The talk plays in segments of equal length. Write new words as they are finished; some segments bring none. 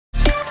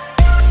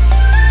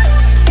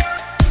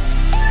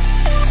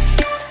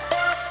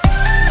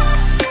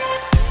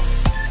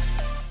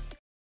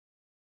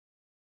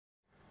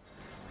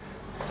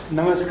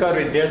નમસ્કાર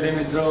વિદ્યાર્થી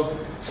મિત્રો,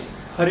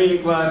 ફરી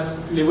એકવાર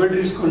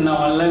લિબર્ટી સ્કૂલના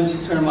ઓનલાઈન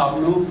શિક્ષણમાં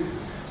આપનું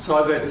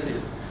સ્વાગત છે.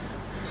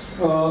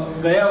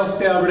 ગયા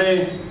વખતે આપણે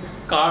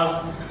કાળ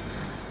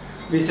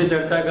વિશે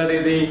ચર્ચા કરી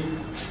હતી,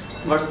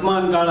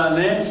 વર્તમાન કાળ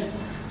અને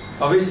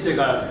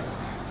ભવિષ્યકાળ.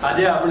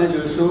 આજે આપણે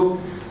જોઈશું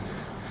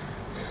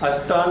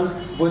હસ્તાન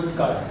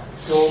ભૂતકાળ.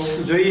 તો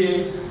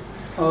જોઈએ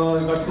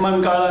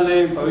વર્તમાન કાળ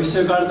અને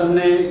ભવિષ્યકાળ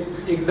તમને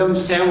એકદમ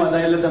સેમ હતા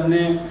એટલે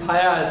તમને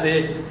ફાયા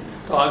હશે.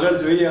 તો આગળ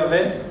જોઈએ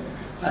હવે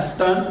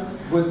હસ્તાન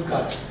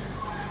ભૂતકાળ.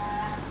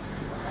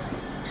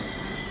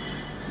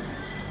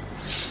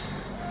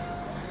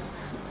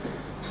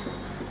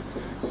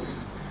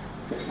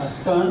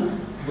 હસ્તાન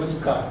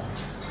ભૂતકાળ.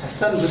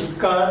 હસ્તાન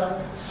ભૂતકાળ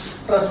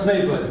પ્રશ્નય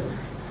પદ.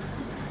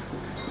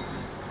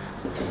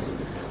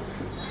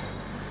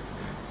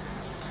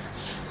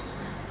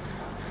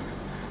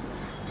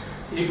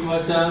 એક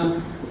વચન,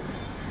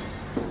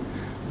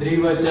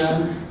 દ્વિવચન,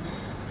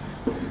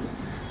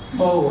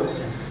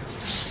 બહુવચન.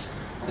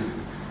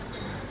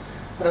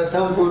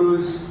 પ્રથમ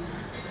પુરુષ,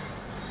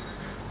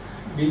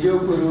 બીજો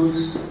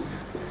પુરુષ,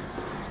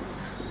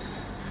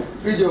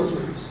 ત્રીજો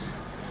પુરુષ.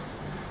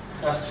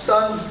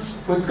 હસ્તાન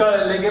ભૂતકાળ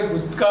એટલે કે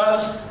ભૂતકાળ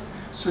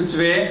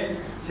સૂચવે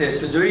છે.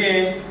 તો જોઈએ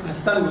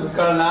હસ્તાન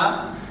ભૂતકાળના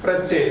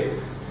પ્રત્યયો.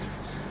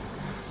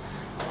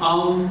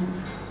 અમ,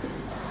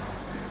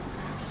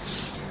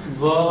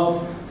 વ,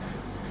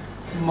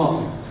 મ,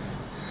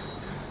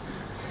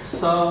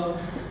 સ,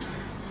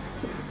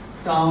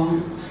 તમ,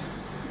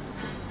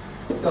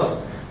 ત,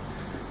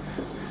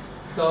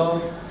 ત,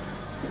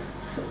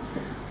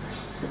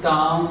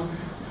 તામ,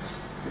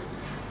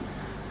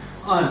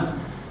 અન.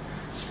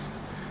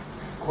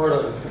 ખોડો.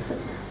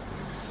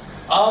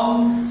 અમ,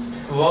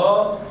 વ,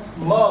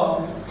 મ,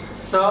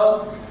 સ,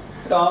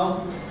 તમ,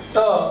 ત,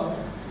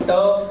 ત,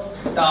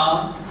 તામ,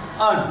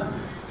 અન.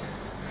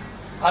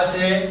 આ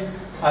છે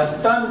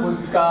હસ્તાન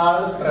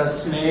ભૂતકાળ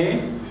પ્રશ્ને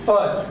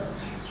પદ.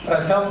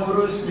 પ્રથમ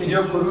પુરુષ,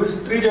 બીજો પુરુષ,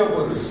 ત્રીજો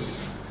પુરુષ.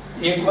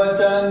 એક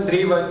વચન,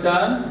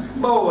 દ્વિવચન,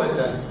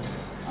 બહુવચન.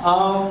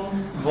 અમ,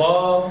 વ,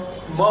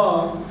 મ,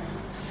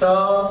 સ,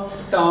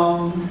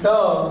 તમ, ત,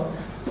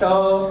 ત,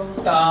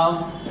 તામ,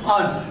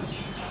 અન.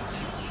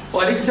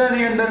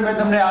 પરીક્ષાની અંદર મેં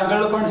તમને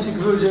આગળ પણ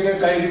શીખવ્યું છે કે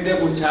કઈ રીતે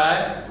પૂછાય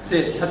છે,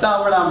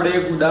 છતાં પણ આપણે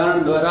એક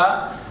ઉદાહરણ દ્વારા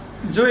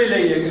જોઈ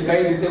લઈએ કે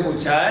કઈ રીતે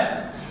પૂછાય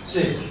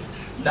છે.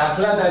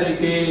 દાખલા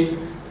તરીકે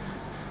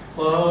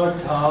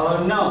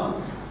પઠન.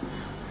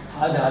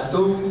 આ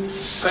ધાતુ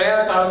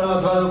કયા કાળનો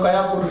અથવા તો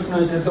કયા પુરુષનો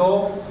છે? તો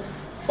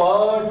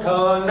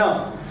પઠન.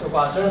 તો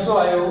પાછળ શું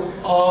આવ્યું?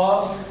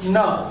 અન.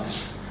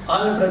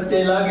 અન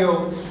પ્રત્યય લાગ્યો.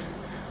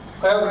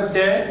 કયો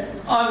પ્રત્યય?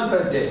 અન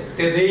પ્રત્યય.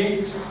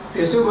 તેથી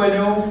તે શું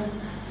બન્યું?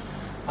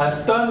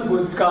 હસ્તાન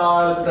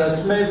ભૂતકાળ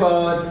પ્રશ્નય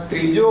પદ,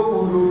 ત્રીજો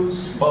પુરુષ,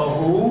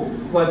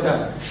 બહુવચન.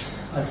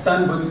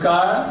 હસ્તાન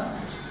ભૂતકાળ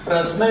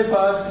પ્રશ્નય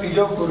પદ,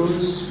 ત્રીજો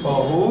પુરુષ,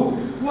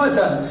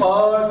 બહુવચન.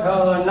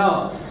 પઠન.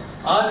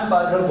 અન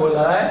પાછળ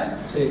બોલાય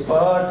છે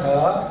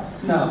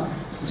પઠન,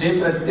 જે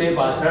પ્રત્યય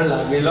પાછળ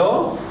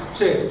લાગેલો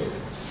છે.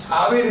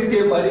 આવી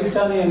રીતે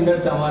પરીક્ષાની અંદર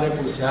તમારે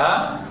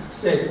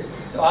પૂછાશે.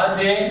 તો આ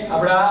છે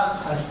આપણા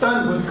હસ્તાન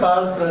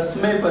ભૂતકાળ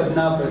પ્રશ્નય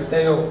પદના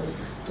પ્રત્યયો.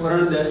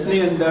 ધોરણ 10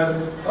 ની અંદર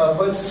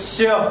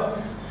અવશ્ય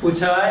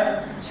પૂછાય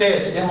છે.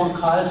 એમાં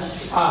ખાસ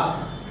આ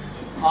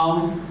અમ,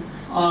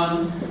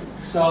 અન,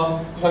 સ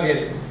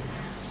વગેરે.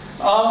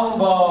 અમ,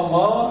 વ, મ,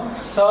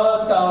 સ,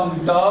 તમ,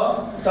 ત,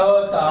 ત,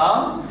 તામ,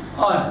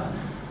 અન.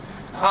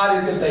 આ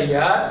રીતે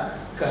તૈયાર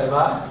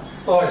કરવા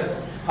પડે.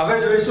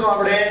 હવે જોઈશું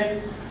આપણે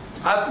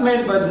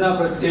આત્મેય પદના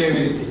પ્રત્યય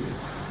એવી રીતે.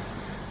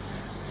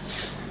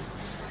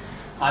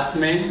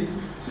 આત્મેય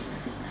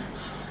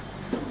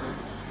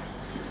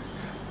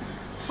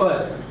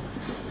પદ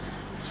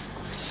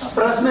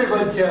પ્રશ્નય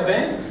પદ છે. હવે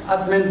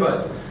આત્મેય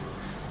પદ.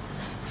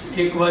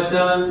 એક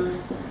વચન,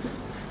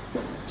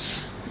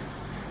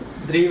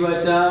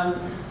 દ્વિવચન,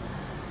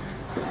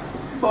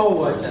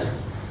 બહુવચન.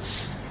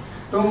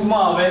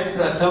 ટૂંકમાં હવે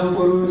પ્રથમ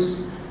પુરુષ,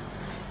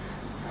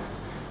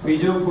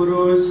 બીજો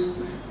પુરુષ,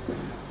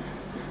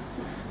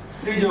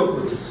 ત્રીજો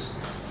પુરુષ.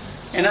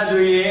 એના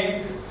જોઈએ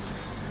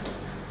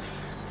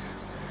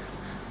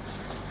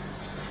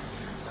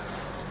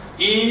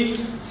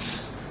ઈ,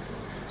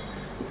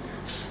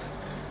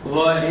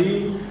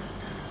 વહી,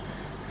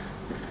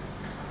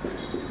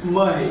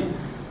 મહી,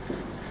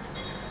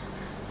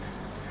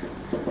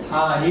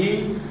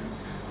 થાહી,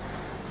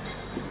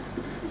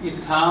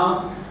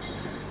 ઇથામ,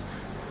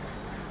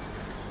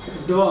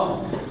 દ્વમ,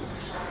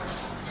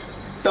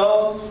 ત,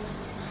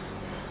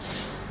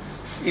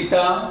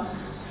 ઇતા,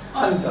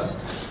 અંત.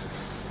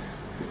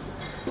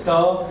 ત,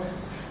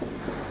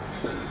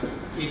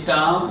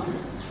 ઇતામ,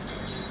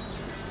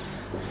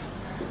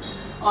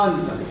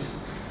 અંત.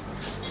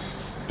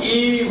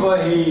 ઈ,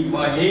 વહી,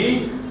 મહી,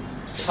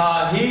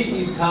 થાહી,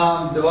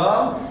 ઇથામ,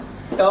 દ્વમ,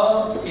 ત,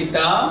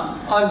 ઇતામ,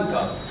 અંત.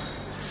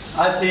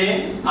 આ છે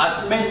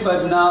આત્મેય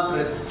પદના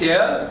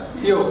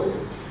પ્રત્યયો.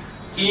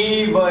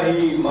 ઈ,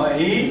 વહી,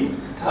 મહી,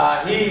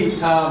 થાહી,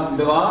 ઇથામ,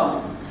 દ્વમ,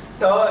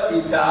 ત,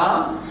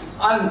 ઇતામ,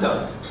 અંત.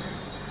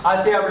 આ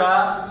છે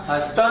આપણા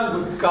હસ્તન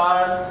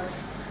ભૂતકાળ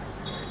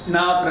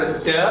ના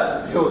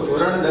પ્રત્યયો.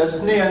 ધોરણ 10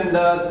 ની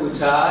અંદર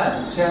પૂછાય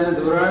છે અને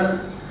ધોરણ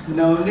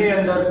 9 ની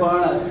અંદર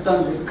પણ હસ્તન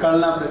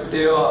ભૂતકાળના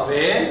પ્રત્યયો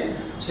આવે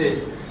છે.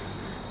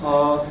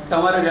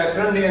 તમારે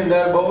વ્યાકરણની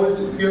અંદર બહુ જ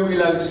ઉપયોગી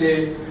લાગશે.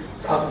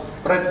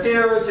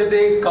 પ્રત્યયો છે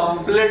તે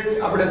કમ્પ્લીટ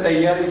આપણે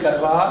તૈયારી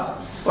કરવા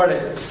પડે.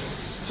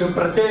 જો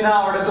પ્રત્યય ના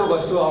આવડે તો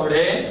વસ્તુ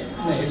આવડે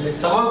નહીં. એટલે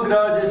સમગ્ર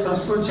જે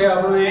સંસ્કૃત છે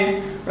આપણું એ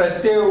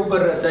પ્રત્યય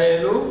ઉપર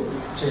રચાયેલું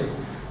છે.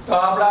 તો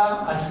આપણા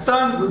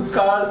હસ્તન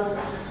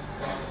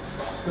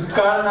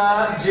ભૂતકાળના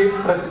જે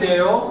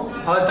પ્રત્યયો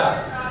હતા,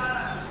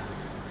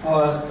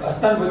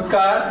 હસ્તન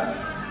ભૂતકાળ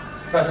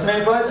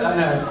પ્રશ્નયપદ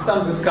અને હસ્તન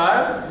ભૂતકાળ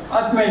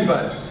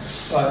આત્મયપદ.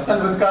 તો હસ્તન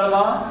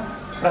ભૂતકાળમાં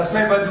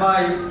પ્રશ્નયપદમાં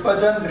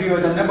એકવચન,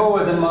 દ્વિવચન ને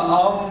બહુવચનમાં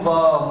અમ વ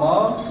મ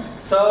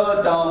સ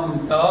તમ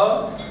ત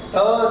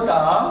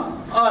તામ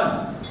અન.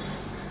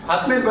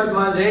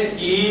 આત્મયપદમાં છે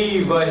ઈ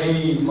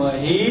વહી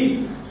મહી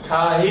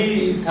થાહી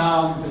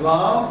થામ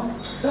દ્વમ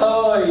ત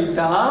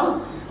તામ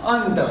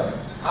અંત.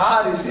 આ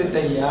રીતે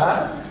તૈયાર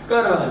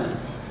કરવાના.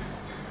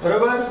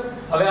 બરોબર.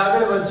 હવે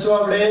આગળ વધશું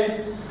આપણે.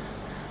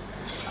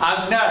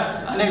 આજ્ઞાત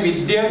અને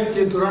વિધેયક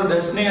જે ધોરણ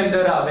 10 ની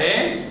અંદર આવે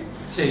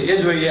છે એ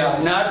જોઈએ.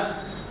 આજ્ઞાત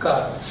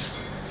કાળ.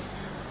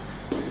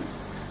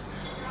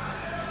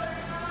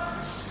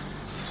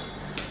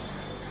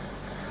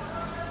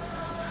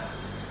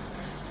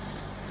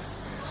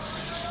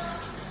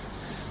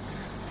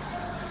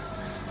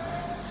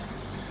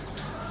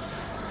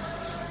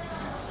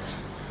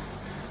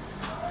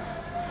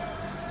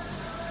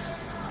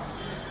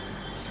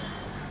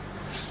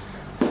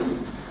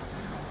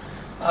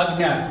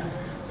 આજ્ઞા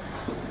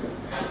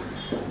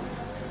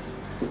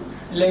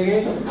એટલે કે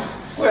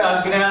કોઈ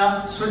આજ્ઞા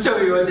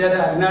સૂચવવી હોય ત્યારે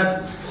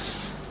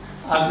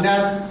આજ્ઞા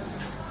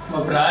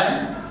વપરાય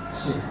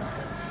છે.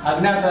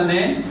 આજ્ઞાત અને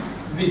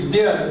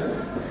વિધેયક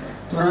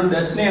ધોરણ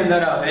 10 ની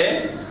અંદર આવે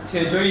છે.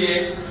 જોઈએ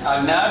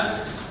આજ્ઞાત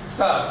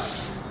કાળ.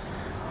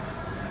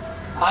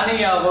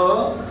 આની આવ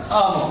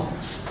આમ,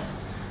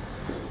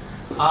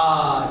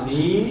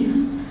 આની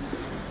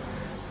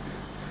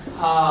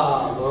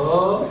આવ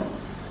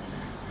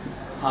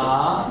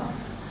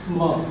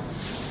આમ,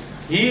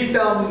 હિ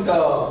તમ ત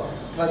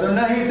અથવા તો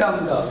નહીં તમ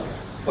ત,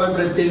 કોઈ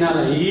પ્રત્યય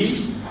ના હિ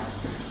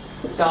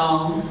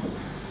તમ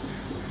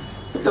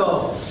ત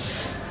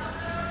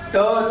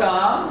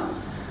તામ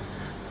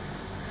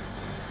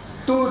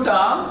તું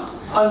તામ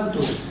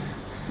અંતુ,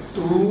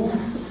 તું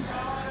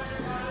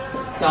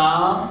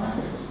તામ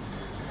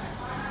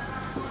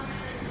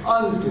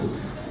અંતુ.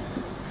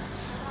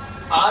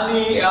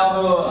 આની આવ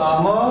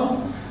આમ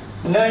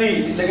નહીં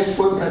એટલે કે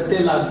કોઈ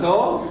પ્રત્યય લાગતો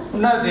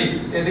નથી,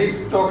 તેથી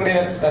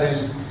ચોકડી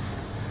કરેલી.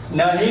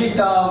 નહીં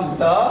તમ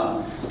ત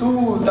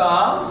તું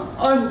તામ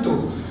અંતુ.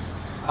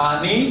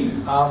 આની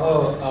આવ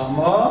આમ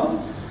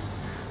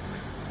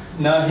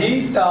નહીં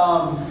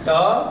તમ ત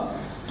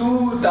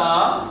તું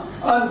તામ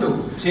અંતુ.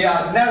 જે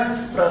આજ્ઞાત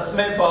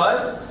પ્રશ્નયપદ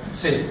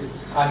છે,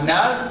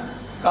 આજ્ઞાત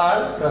કાળ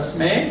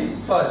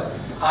પ્રશ્નયપદ.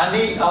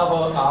 આની આવ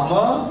આમ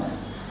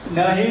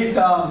નહીં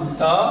તમ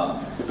ત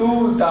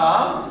તું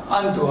તામ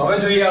અંતુ. હવે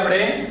જોઈએ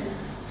આપણે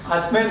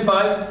આત્મનેપદ,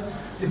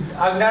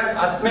 આજ્ઞાત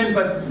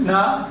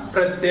આત્મનેપદના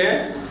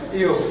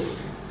પ્રત્યયો.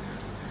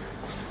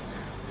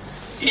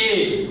 એ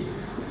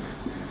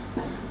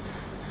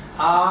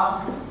આ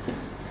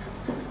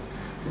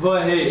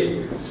વહે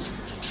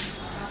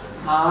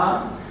આ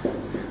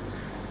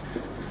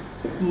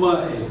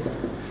મહે.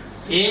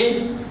 એ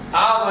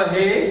આ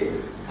વહે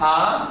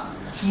આ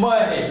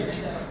મહે.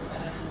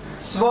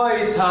 સ્વ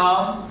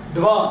ઇથામ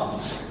દ્વમ,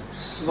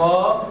 સ્વ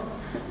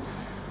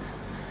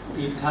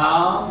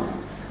ઇથામ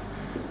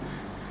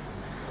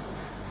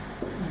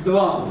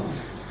દ્વમ,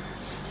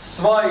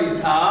 સ્વ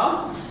ઇથામ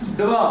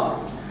દ્વમ.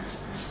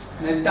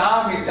 અને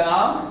તામ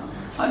ઇતામ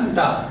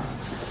અંતા,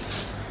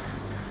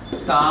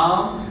 તામ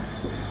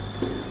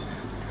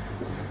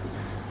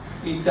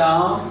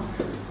ઇતામ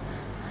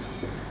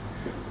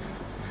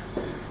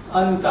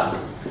અંતા.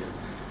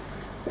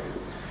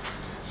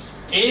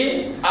 એ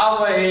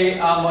આવહે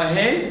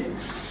આમહે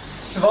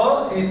સ્વ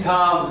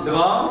ઇથામ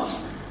દ્વમ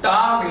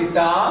તામ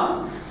ઇતામ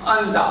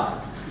અંતા.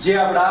 જે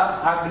આપણા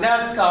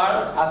આજ્ઞાત કાળ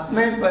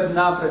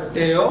આત્મનેપદના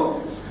પ્રત્યયો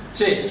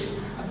છે.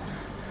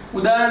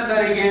 ઉદાહરણ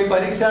તરીકે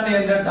પરીક્ષાની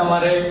અંદર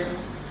તમારે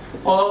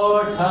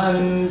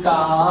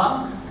પઠંતામ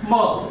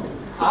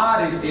આ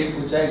રીતે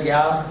પૂછાય કે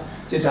આ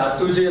જે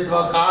ધાતુ છે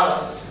અથવા કાળ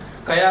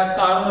કયા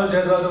કાળનો છે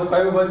અથવા તો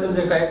કયું વચન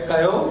છે,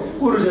 કયો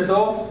પુરુષ છે.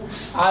 તો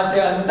આ છે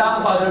અંતામ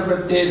પાછળ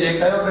પ્રત્યય છે.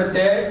 કયો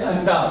પ્રત્યય?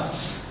 અંતામ.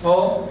 તો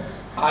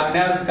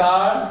આજ્ઞાત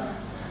કાળ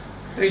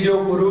ત્રીજો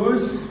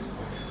પુરુષ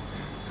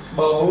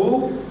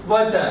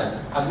બહુવચન.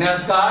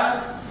 આજ્ઞાત કાળ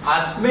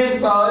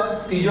આત્મનેપદ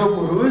ત્રીજો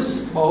પુરુષ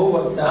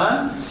બહુવચન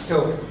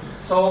થયો.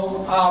 તો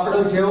આ આપણો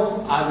જેવો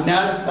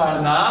આજ્ઞાત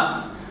કાળના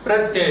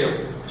પ્રત્યયો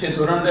જે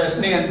ધોરણ 10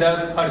 ની અંદર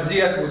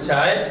ફરજિયાત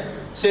પૂછાય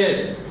છે.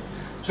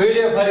 જોઈ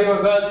લે ફરી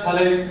વખત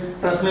ખાલી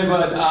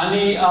પ્રશ્નપદ.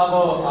 આની આવ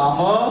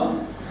આમ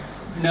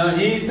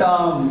નહીં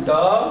તમ ત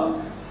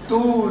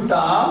તું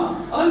તામ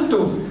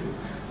અંતુ.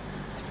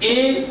 એ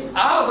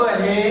આ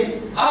વહે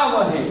આ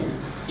વહે,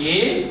 એ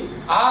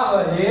આ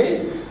વહે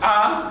આ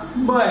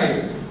બહે,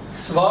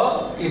 સ્વ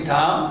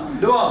ઇથા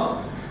દ્વમ,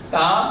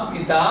 તા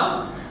ઇતા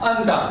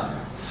અંતા,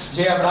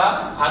 જે આપણા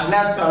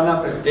આજ્ઞાત કાળના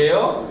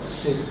પ્રત્યયો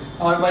છે.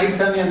 અમારી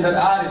પરીક્ષાની અંદર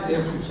આ રીતે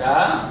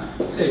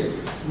પૂછાશે.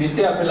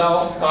 નીચે આપેલા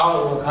કાળ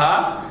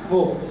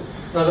ઓળખાવો.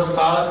 અથવા તો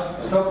કાળ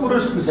અથવા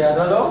પુરુષ પૂછાય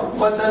અથવા તો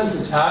વચન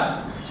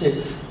પૂછાશે.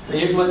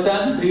 એક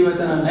વચન,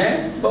 દ્વિવચન અને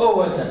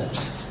બહુવચન.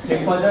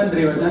 એક વચન,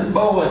 દ્વિવચન,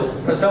 બહુવચન.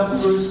 પ્રથમ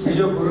પુરુષ,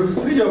 બીજો પુરુષ,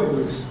 ત્રીજો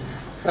પુરુષ.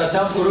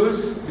 પ્રથમ પુરુષ,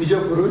 બીજો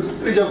પુરુષ,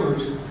 ત્રીજો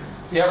પુરુષ.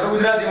 એ આપણે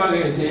ગુજરાતીમાં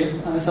કહીએ છીએ.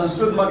 અને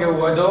સંસ્કૃતમાં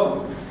કેવું હોય તો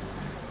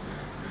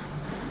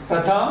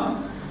પ્રથમ,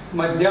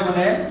 મધ્યમ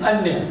અને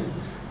અન્ય.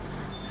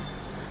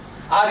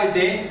 આ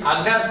રીતે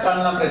આજ્ઞાત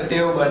કાળના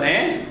પ્રત્યયો બને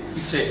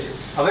છે.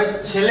 હવે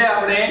છેલ્લે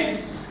આપણે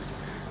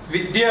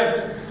વિદ્યાર્થ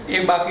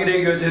એક બાકી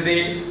રહી ગયો છે તે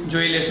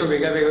જોઈ લેશો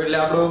ભેગા ભેગા. એટલે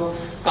આપણો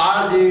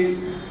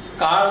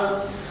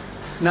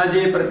કાળના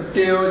જે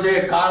પ્રત્યયો છે,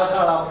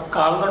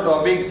 કાળનો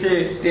ટોપિક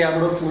છે તે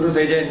આપણો પૂરો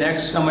થઈ જાય.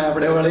 નેક્સ્ટ સમય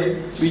આપણે વળી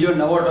બીજો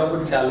નવો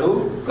ટોપિક ચાલુ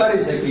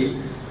કરી શકીએ.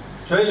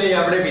 જોઈ લઈએ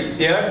આપણે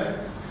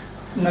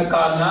વિદ્યાર્થ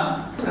કાળના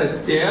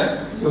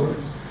પ્રત્યયો.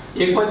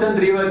 એક વચન,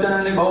 દ્વિવચન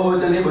અને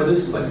બહુવચન એ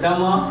બધું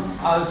બધામાં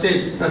આવશે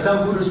જ. પ્રથમ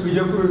પુરુષ,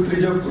 બીજો પુરુષ,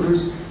 ત્રીજો પુરુષ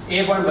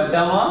એ પણ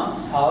બધામાં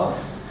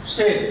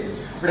આવશે.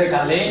 આપણે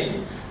ખાલી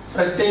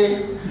પ્રત્યય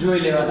જોઈ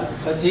લેવાના.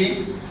 પછી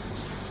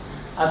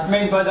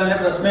આત્મેય પદ અને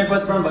પ્રશ્મેય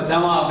પદ પણ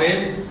બધામાં આવે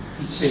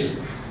છે.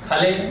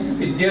 ખાલી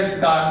વિદ્યાર્થ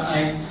કાળ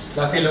અહીં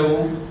લખેલું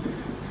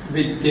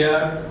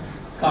વિદ્યાર્થ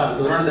કાળ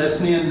ધોરણ 10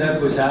 ની અંદર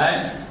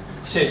પૂછાય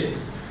છે.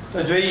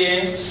 તો જોઈએ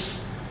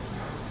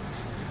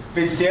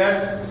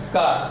વિદ્યાર્થ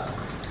કાળ.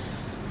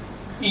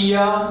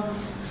 ઈય,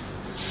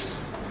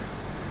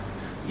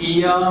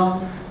 ઈય,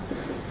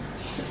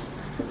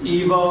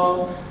 ઈવ,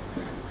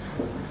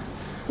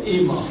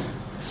 ઈમ,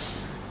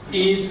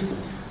 ઈસ,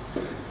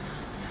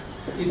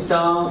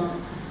 ઇતા,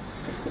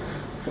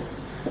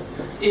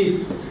 ઇત,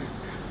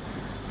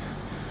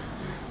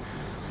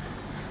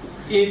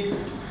 ઇત,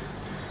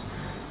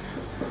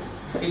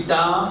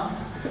 ઇતા,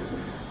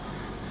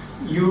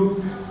 યુ,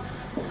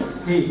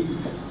 હિ.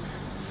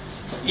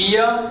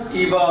 ઈય,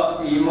 ઈવ,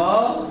 ઈમ,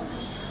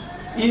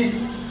 ઈસ,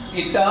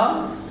 ઇતા,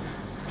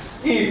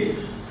 ઇત,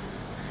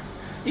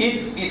 ઇત,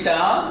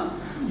 ઇતા,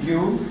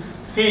 યુ,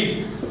 હિ.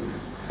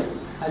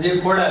 આજે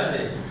ખોડા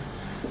છે.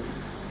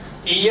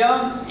 ઈય,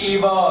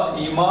 ઈવ,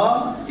 ઈમ,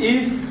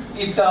 ઈસ,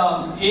 ઇતા,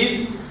 ઇત,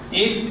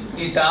 ઇત,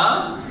 ઇતા,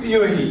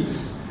 યુ, હિ.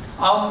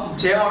 આમ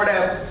જે આપણે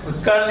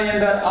ભૂતકાળની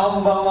અંદર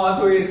આમ બામાં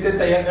હતું એ રીતે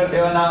તૈયાર કરી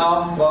દેવાના.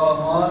 આમ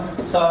બમ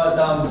સ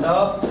તમ ત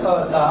થ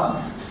તા.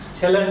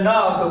 છેલ્લે ન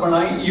આવતો પણ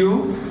અહીં યુ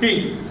હિ.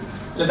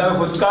 એટલે તમે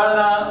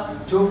ભૂતકાળના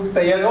જો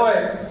તૈયાર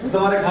હોય તો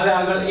તમારે ખાલી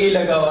આગળ એ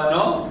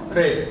લગાવવાનો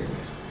રહે.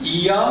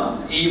 ઈય,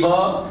 ઈવ,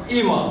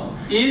 ઈમ,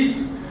 ઈસ,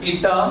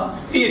 ઇતા,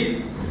 ઇત,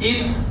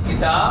 ઇત,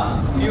 ઇતા,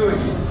 યુ,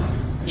 હિ.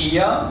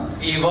 ઈય,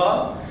 ઈવ,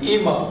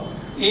 ઈમ,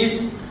 ઈસ,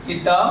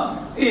 ઇતા,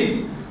 ઇત,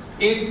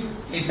 ઇત,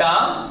 ઇતા,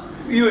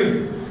 યુ, હિ.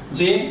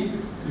 જે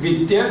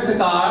વિદ્યાર્થ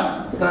કાળ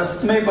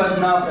પ્રશ્મેય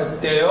પદના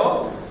પ્રત્યયો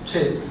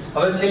છે.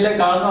 હવે છેલ્લે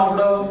કાળનો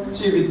આપણો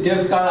જે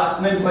વિદ્યાર્થ કાળ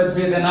આત્મેય પદ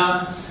છે તેના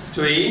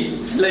જોઈ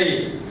લઈએ.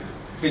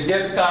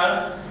 વિદ્યાર્થ કાળ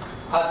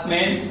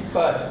આત્મેય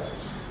પદ.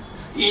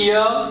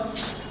 ઈય,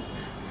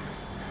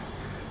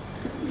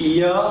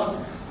 ઈય,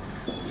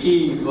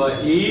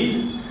 ઈવહિ,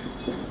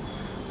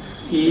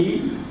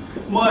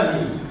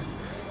 ઈમહિ.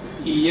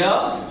 ઈય,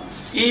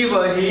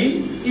 ઈવહિ,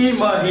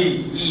 ઈમહિ.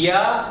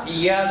 ઈયા,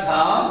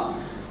 ઈયાથા,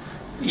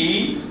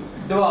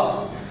 ઈદ્વા.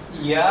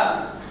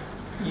 ઈયા,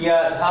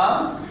 ઈયાથા,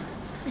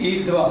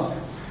 ઈદ્વા.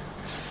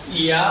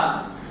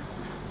 ઈયા,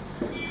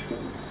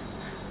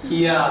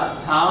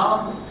 ઈયાથા,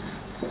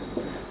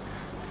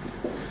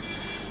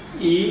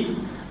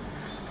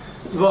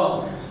 ઈદ્વા.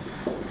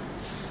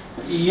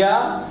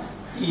 ઈયા,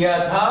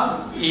 ઈયાથા,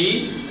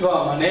 ઈદ્વા.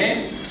 અને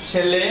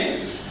છેલ્લે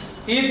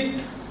ઇત,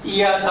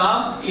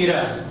 ઈયાથા,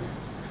 ઈરા.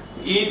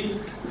 ઇત,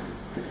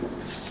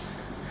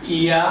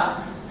 ઈયા,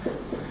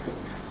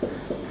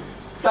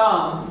 તા,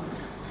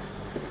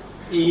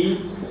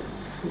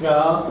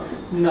 ઈરા,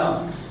 ન.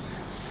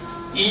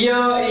 ઈય,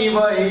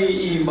 ઈવહિ,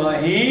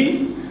 ઈમહિ,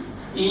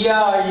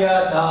 ઈયા,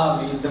 ઈયાથા,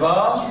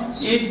 વિદ્વા.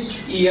 ઇત,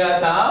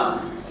 ઈયાથા,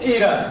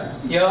 ઈરા.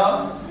 ય,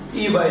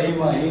 ઈવહિ,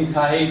 મહિ,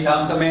 થાઈ,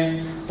 થામ. તમે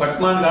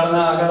વર્તમાન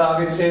કાળના આગળ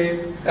આવી રીતે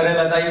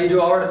કરેલા હતા એ જો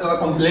આવડે તો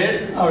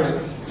કમ્પ્લીટ આવડે.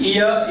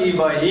 ઈય,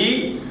 ઈવહિ,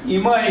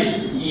 ઈમહિ,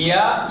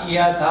 ઈયા,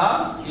 ઈયાથા,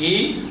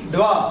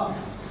 ઈદ્વા.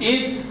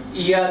 ઇત,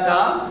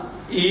 ઈયાથા,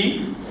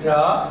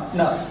 ઈરા, ન.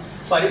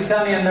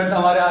 પરીક્ષાની અંદર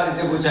તમારે આ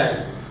રીતે પૂછાય.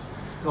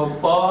 તો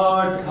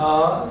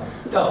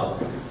પઠત,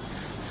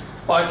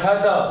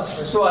 પઠત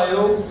શું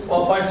આવ્યું?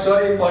 પઠ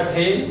સોરી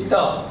પઠિત.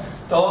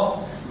 તો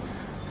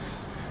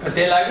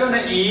તે લાગ્યો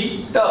ને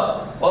ઈ ત,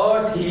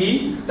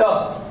 પઠિત.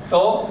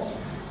 તો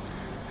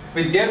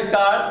વિદ્યાર્થ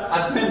કાળ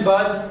આત્મેય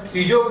પદ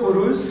ત્રીજો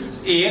પુરુષ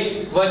એક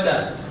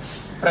વચન.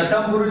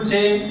 પ્રથમ પુરુષ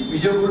છે,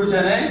 બીજો પુરુષ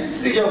અને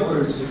ત્રીજો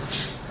પુરુષ છે.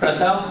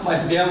 પ્રથમ,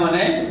 મધ્યમ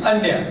અને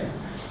અન્ય.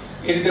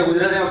 એ રીતે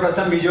ગુજરાતીમાં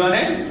પ્રથમ, બીજો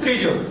અને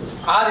ત્રીજો.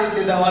 આ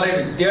રીતે તમારે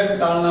વિદ્યાર્થ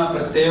કાળના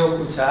પ્રત્યયો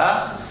પૂછ્યા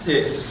છે.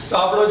 તો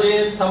આપણો જે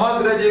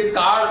સમગ્ર જે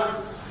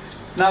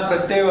કાળના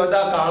પ્રત્યયો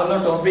હતા, કાળનો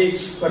ટોપિક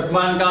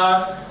વર્તમાન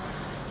કાળ,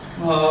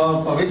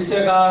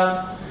 ભવિષ્યકાળ,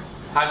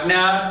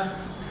 આજ્ઞાત,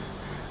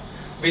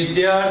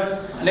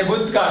 વિદ્યાર્થ અને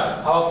ભૂતકાળ,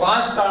 આવા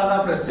 5 કાળના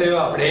પ્રત્યયો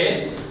આપણે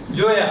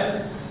જોયા.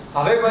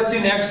 હવે પછી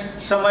નેક્સ્ટ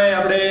સમયે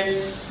આપણે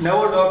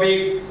નવો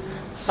ટોપિક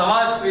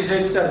સમાસ વિશે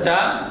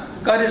ચર્ચા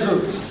કરીશું.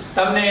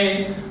 તમને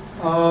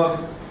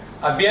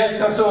અભ્યાસ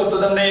કરશો તો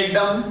તમને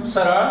એકદમ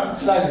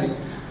સરળ લાગશે.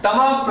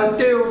 તમામ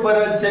પ્રત્યય ઉપર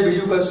જ છે,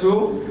 બીજું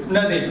કશું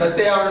નથી.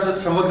 પ્રત્યય આવડે તો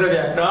સમગ્ર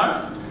વ્યાકરણ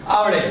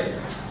આવડે.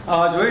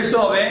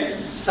 જોઈશું હવે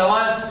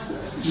સમાસ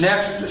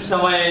નેક્સ્ટ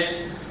સમયે.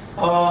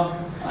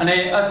 અને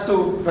અસ્તુ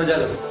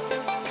પ્રજાલો.